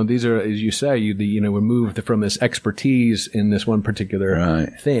 So, these are, as you say, we moved from this expertise in this one particular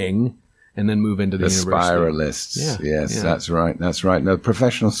thing and then move into the university. Spiralists. Yes, that's right. That's right. No,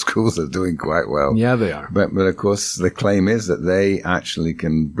 professional schools are doing quite well. Yeah, they are. But of course, the claim is that they actually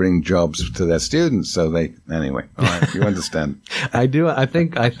can bring jobs to their students. So anyway, all right, you understand. I do. I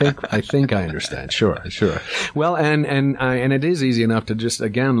think I understand. Sure. Well, and it is easy enough to just,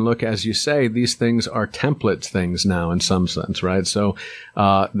 again, look, as you say, these things are template things now in some sense, right? So,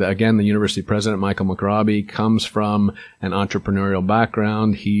 again, the university president, Michael McRobbie, comes from an entrepreneurial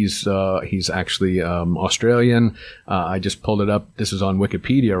background. He's actually Australian. I just pulled it up. This is on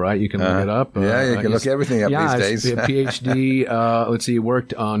Wikipedia, right? You can look it up. You can look everything up these days. Yeah, PhD. Let's see, he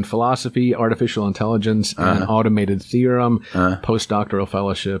worked on philosophy, artificial intelligence, and automated theorem, postdoctoral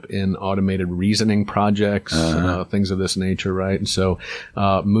fellowship in automated reasoning projects, things of this nature, right? And so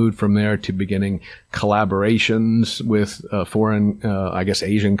moved from there to beginning collaborations with foreign,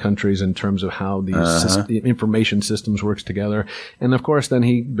 Asian countries in terms of how these information systems works together. And of course, then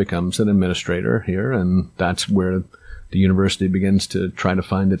he becomes an administrator here, and that's where the university begins to try to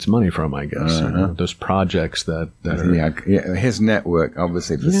find its money from, I guess. Those projects that are... his network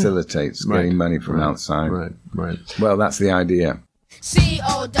obviously facilitates getting money from outside. Right. Well, that's the idea.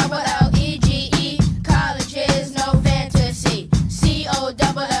 COLLEGE, college is no fantasy.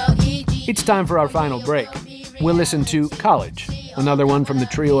 COLLEGE. It's time for our final break. We'll listen to College, another one from the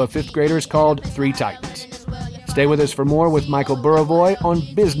trio of fifth graders called Three Titans. Stay with us for more with Michael Buravoy on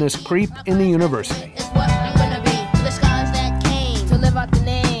Business Creep in the University. It's what I'm gonna be. For the scholars that came to live out the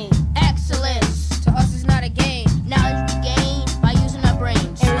name. Excellence to us is not a game. Knowledge we gain by using our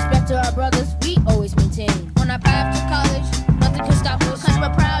brains. In respect to our brothers, we always maintain. On our path to college, nothing can stop us. Cause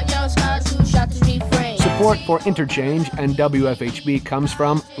we're proud young scholars who shout to refrain. Support for Interchange and WFHB comes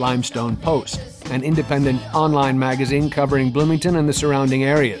from Limestone Post, an independent online magazine covering Bloomington and the surrounding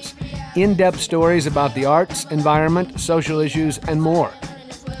areas. In-depth stories about the arts, environment, social issues, and more.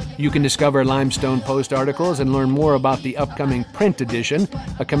 You can discover Limestone Post articles and learn more about the upcoming print edition,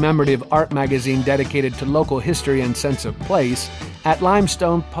 a commemorative art magazine dedicated to local history and sense of place, at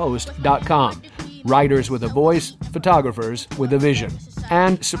limestonepost.com. Writers with a voice, photographers with a vision.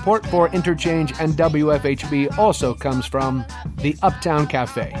 And support for Interchange and WFHB also comes from the Uptown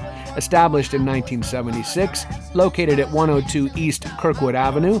Cafe, established in 1976, located at 102 East Kirkwood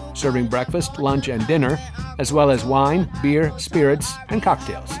Avenue, serving breakfast, lunch, and dinner, as well as wine, beer, spirits, and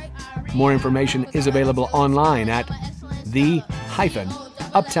cocktails. More information is available online at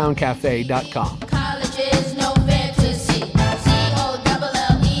the-uptowncafe.com. College is no fantasy. COLLEGE,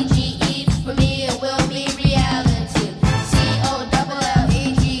 for me it will be reality.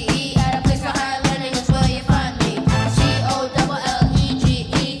 COLLEGE, at a place for higher learning is where you find me.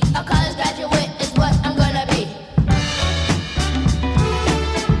 COLLEGE, a college graduate is what I'm gonna be.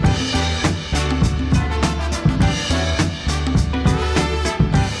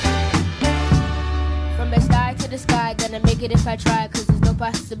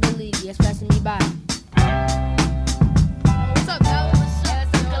 possibility that's passing me by. What's up, Khaled?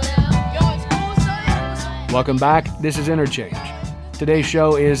 Welcome back. This is Interchange. Today's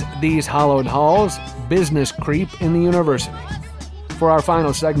show is These Hollowed Halls, Business Creep in the University. For our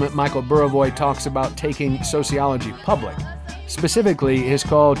final segment, Michael Buravoy talks about taking sociology public, specifically his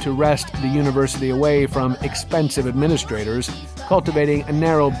call to wrest the university away from expensive administrators cultivating a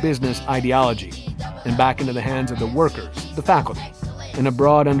narrow business ideology and back into the hands of the workers, the faculty, and a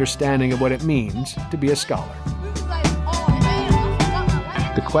broad understanding of what it means to be a scholar.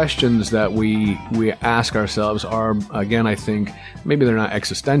 The questions that we ask ourselves are, again, I think, maybe they're not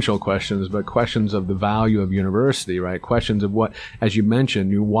existential questions, but questions of the value of university, right? Questions of what, as you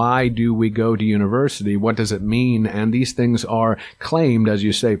mentioned, why do we go to university? What does it mean? And these things are claimed, as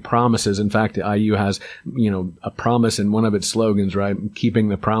you say, promises. In fact, the IU has, a promise in one of its slogans, right? Keeping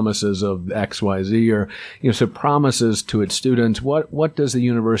the promises of X, Y, Z, or, so promises to its students. What does the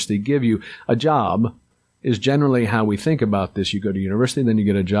university give you? A job is generally how we think about this. You go to university, then you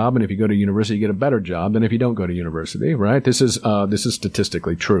get a job, and if you go to university, you get a better job than if you don't go to university, right? This is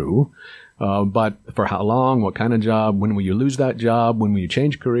statistically true. But for how long? What kind of job? When will you lose that job? When will you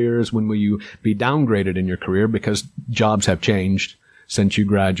change careers? When will you be downgraded in your career because jobs have changed since you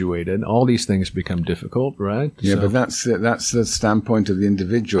graduated? All these things become difficult, right? Yeah, but that's the standpoint of the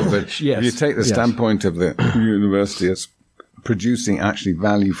individual. But Yes, if you take the yes. standpoint of the university as producing actually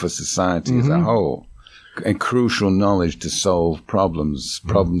value for society as a whole, and crucial knowledge to solve problems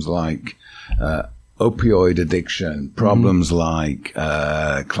like opioid addiction, problems like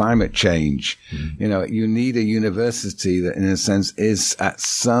climate change. You need a university that, in a sense, is at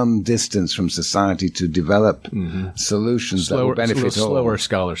some distance from society to develop solutions that will benefit all. Slower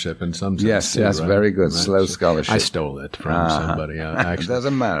scholarship in some sense. Yes, too, yes, right? very good. Right. Slow scholarship. I stole it from somebody. Actually, It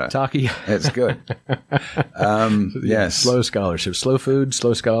doesn't matter. Taki. It's good. Yes. Slow scholarship, slow food,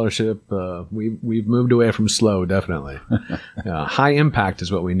 slow scholarship. We've moved away from slow, definitely. High impact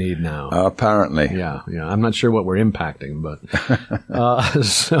is what we need now. Apparently. Yeah. I'm not sure what we're impacting, but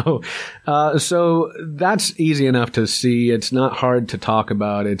so that's easy enough to see. It's not hard to talk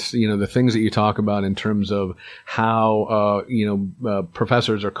about. It's the things that you talk about in terms of how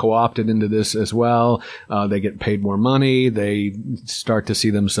professors are co-opted into this as well. They get paid more money. They start to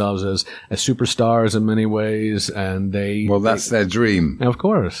see themselves as superstars in many ways, and that's their dream. Of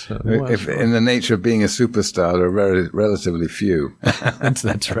course. If in the nature of being a superstar, there are relatively few.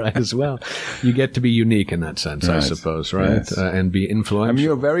 That's right as well. You get to be unique in that sense, I suppose, right? Yes. And be influential.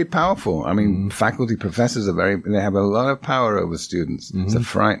 You're very powerful. Faculty professors they have a lot of power over students. It's a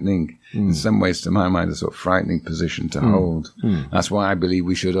frightening, in some ways, to my mind, a sort of frightening position to hold. That's why I believe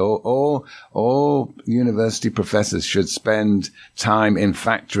we should all university professors should spend time in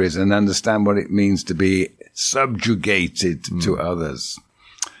factories and understand what it means to be subjugated to others.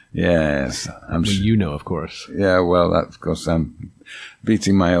 Yes. Of course. Yeah, well, that, of course, I'm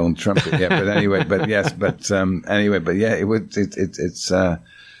beating my own trumpet. Yeah, but anyway,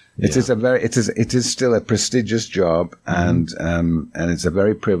 it is still a prestigious job, and it's a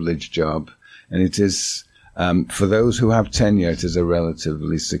very privileged job, and it is, for those who have tenure, it is a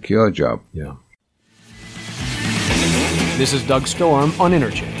relatively secure job. Yeah. This is Doug Storm on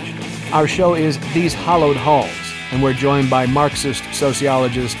Interchange. Our show is These Hollowed Halls, and we're joined by Marxist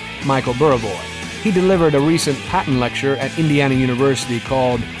sociologist Michael Buravoy. He delivered a recent patent lecture at Indiana University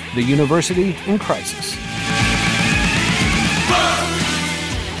called The University in Crisis.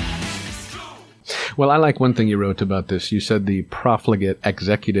 Well, I like one thing you wrote about this. You said the profligate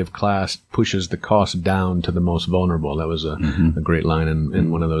executive class pushes the cost down to the most vulnerable. That was a great line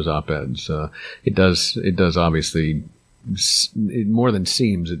in one of those op-eds. It does obviously, it more than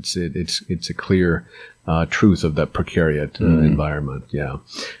seems, it's a clear truth of that precariat environment. Yeah.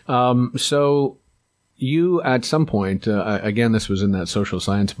 So you, at some point, again, this was in that Social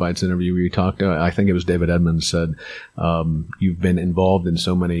Science Bites interview where you talked, I think it was David Edmonds said, you've been involved in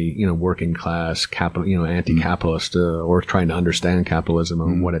so many, working class, anti-capitalist, or trying to understand capitalism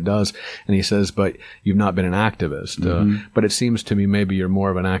and what it does. And he says, but you've not been an activist. But it seems to me maybe you're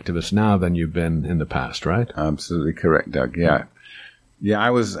more of an activist now than you've been in the past, right? Absolutely correct, Doug. Yeah. Yeah,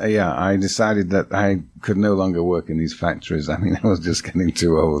 I decided that I could no longer work in these factories. I was just getting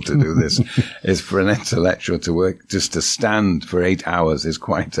too old to do this. It's for an intellectual to work, just to stand for 8 hours is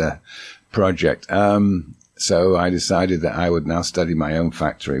quite a project. So I decided that I would now study my own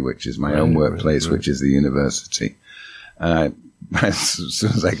factory, which is my own workplace, which is the university. And as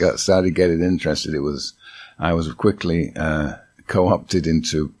soon as I started getting interested, I was quickly, co-opted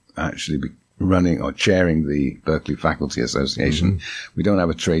into actually running or chairing the Berkeley Faculty Association. We don't have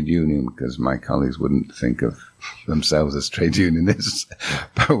a trade union because my colleagues wouldn't think of themselves as trade unionists,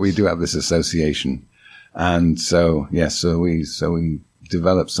 but we do have this association. And so, yes, so we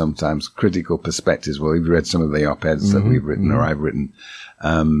develop sometimes critical perspectives. Well, we've read some of the op-eds that we've written or I've written,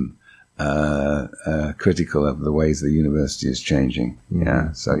 critical of the ways the university is changing.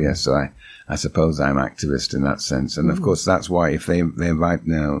 Yeah. So, yes, so I suppose I'm activist in that sense. And of course, that's why if they invite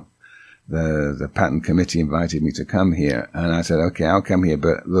now, the patent committee invited me to come here, and I said, okay, I'll come here,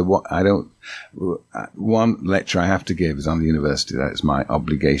 but one lecture I have to give is on the university. That is my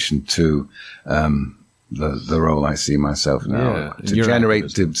obligation to, the role I see myself now, to generate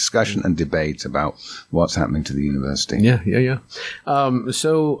discussion and debate about what's happening to the university. Yeah.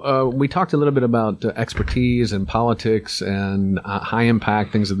 So we talked a little bit about expertise and politics and high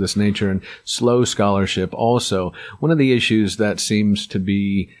impact, things of this nature, and slow scholarship also. One of the issues that seems to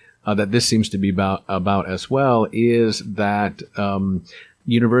be that this seems to be about as well is that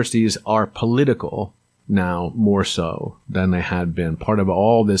universities are political now more so than they had been. Part of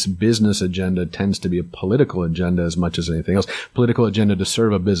all this business agenda tends to be a political agenda as much as anything else. Political agenda to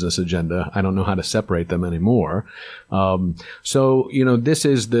serve a business agenda. I don't know how to separate them anymore. So, this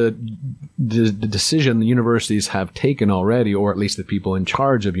is the decision the universities have taken already, or at least the people in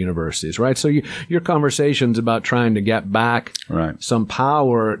charge of universities, right? So your conversations about trying to get back some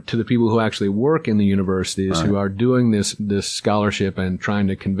power to the people who actually work in the universities, who are doing this scholarship and trying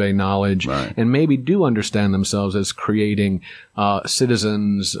to convey knowledge and maybe do understand themselves as creating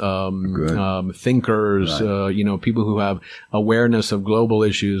citizens, thinkers, people who have awareness of global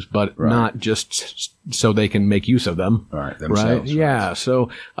issues, but not just so they can make use of them. Themselves, Yeah.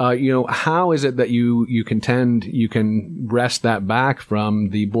 So, how is it that you contend you can wrest that back from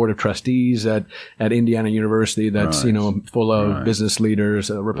the board of trustees at Indiana University that's, full of business leaders,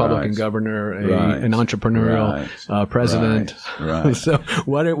 a Republican governor, an entrepreneurial president. So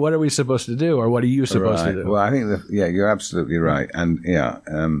what are we supposed to do, or what are you supposed to do? Well, I think you're absolutely right. And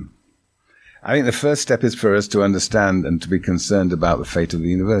I think the first step is for us to understand and to be concerned about the fate of the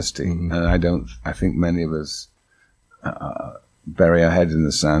university. And I think many of us bury our head in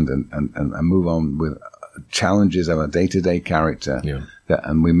the sand and move on with challenges of a day-to-day character,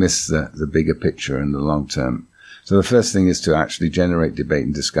 and we miss the bigger picture in the long term. So the first thing is to actually generate debate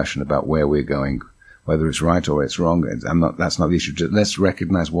and discussion about where we're going, whether it's right or it's wrong. That's not the issue. Let's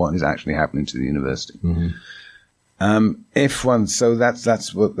recognize what is actually happening to the university. That's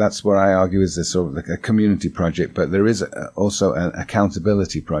what I argue is sort of like a community project, but there is also an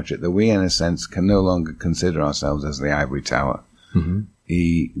accountability project that we, in a sense, can no longer consider ourselves as the ivory tower.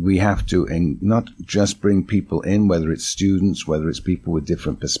 We have to not just bring people in, whether it's students, whether it's people with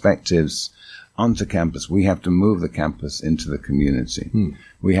different perspectives, onto campus. We have to move the campus into the community.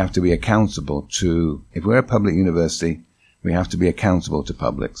 We have to be accountable to, if we're a public university, we have to be accountable to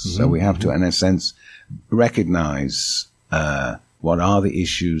publics. So we have to, in a sense, recognize what are the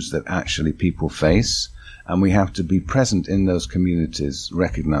issues that actually people face, and we have to be present in those communities,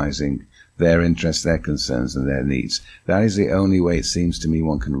 recognizing their interests, their concerns, and their needs. That is the only way, it seems to me,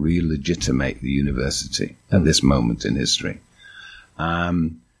 one can re-legitimate the university at this moment in history.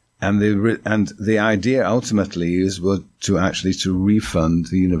 And the idea ultimately is to refund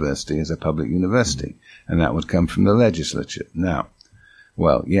the university as a public university, and that would come from the legislature. Now,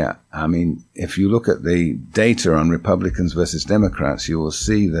 I mean, if you look at the data on Republicans versus Democrats, you will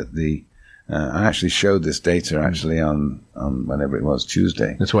see that I actually showed this data on whenever it was,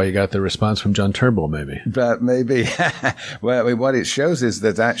 Tuesday. That's why you got the response from John Turnbull, maybe. But maybe. Well, I mean, what it shows is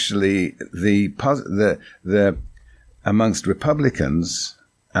that actually the amongst Republicans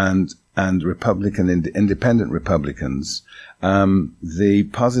and independent Republicans, the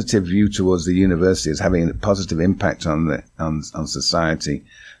positive view towards the university as having a positive impact on society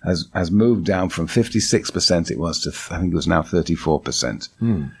has moved down from 56% it was to, I think it was now 34%.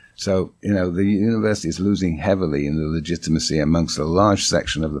 So, the university is losing heavily in the legitimacy amongst a large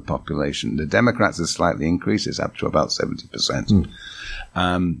section of the population. The Democrats have slightly increased, it's up to about 70%.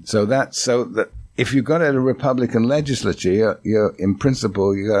 So that if you've got a Republican legislature, you're in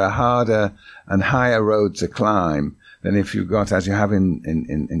principle, you've got a harder and higher road to climb than if you've got, as you have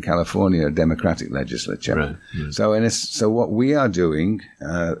in California, a Democratic legislature. Right. So what we are doing,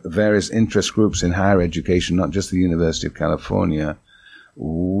 various interest groups in higher education, not just the University of California,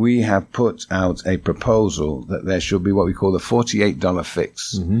 we have put out a proposal that there should be what we call the $48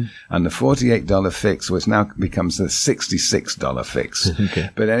 fix. And the $48 fix, which now becomes the $66 fix. Okay.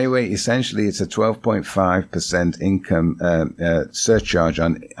 But anyway, essentially it's a 12.5% income surcharge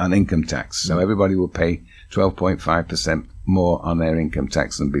on income tax. So everybody will pay 12.5% more on their income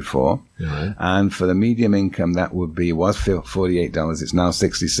tax than before. Right. And for the medium income, that was $48. It's now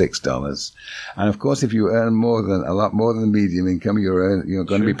 $66. And of course, if you earn a lot more than the medium income, you're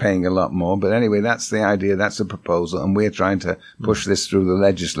going to be paying a lot more. But anyway, that's the idea. That's a proposal. And we're trying to push this through the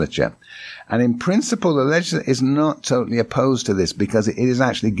legislature. And in principle, the legislature is not totally opposed to this because it is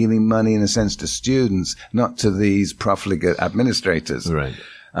actually giving money, in a sense, to students, not to these profligate administrators. Right.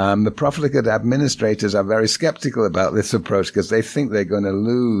 The profligate administrators are very skeptical about this approach because they think they're going to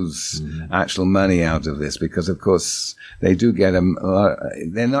lose actual money out of this because, of course, they do get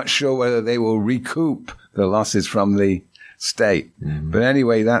they're not sure whether they will recoup the losses from the state. But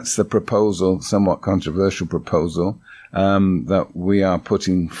anyway, that's the proposal, somewhat controversial proposal, that we are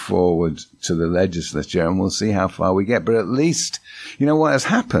putting forward to the legislature, and we'll see how far we get. But at least, what has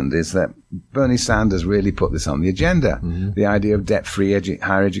happened is that Bernie Sanders really put this on the agenda, the idea of debt-free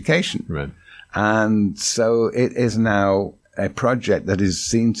higher education. Right. And so it is now a project that is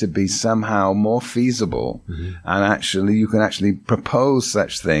seen to be somehow more feasible, and actually you can actually propose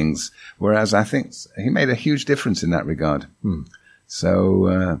such things, whereas I think he made a huge difference in that regard. So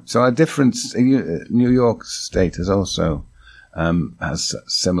a difference. New York State has also has a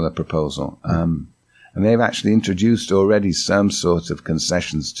similar proposal, and they've actually introduced already some sort of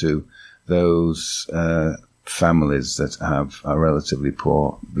concessions to those families that are relatively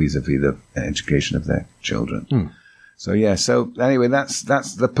poor vis-a-vis the education of their children. So yeah. So anyway, that's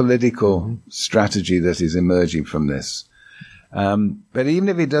the political strategy that is emerging from this. But even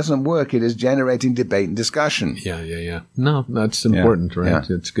if it doesn't work, it is generating debate and discussion. Yeah. No, that's important, right?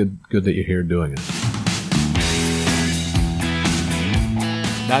 Yeah. It's good that you're here doing it.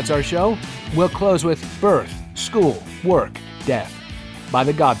 That's our show. We'll close with Birth, School, Work, Death by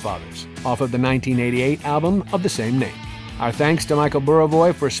the Godfathers off of the 1988 album of the same name. Our thanks to Michael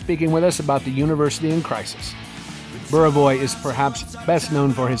Burawoy for speaking with us about the university in crisis. Burawoy is perhaps best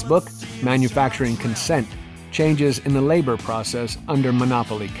known for his book, Manufacturing Consent, Changes in the Labor Process Under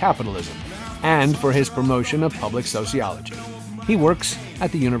Monopoly Capitalism, and for his promotion of public sociology. He works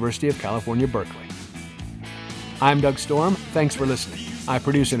at the University of California, Berkeley. I'm Doug Storm. Thanks for listening. I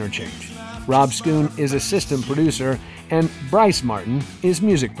produce Interchange. Rob Schoon is assistant producer, and Bryce Martin is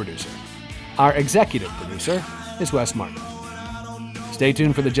music producer. Our executive producer is Wes Martin. Stay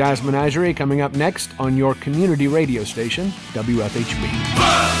tuned for the Jazz Menagerie coming up next on your community radio station, WFHB.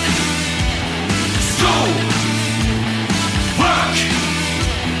 School, work,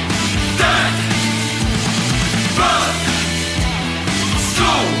 death, birth,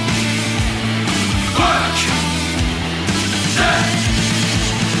 school, work, death.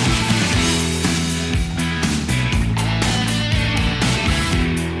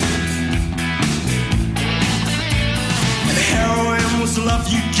 And heroin was the love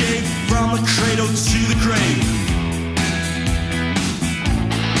you gave from the cradle to the grave.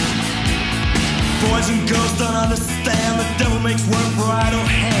 Boys and girls don't understand the devil makes work for idle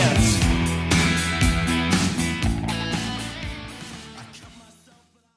hands.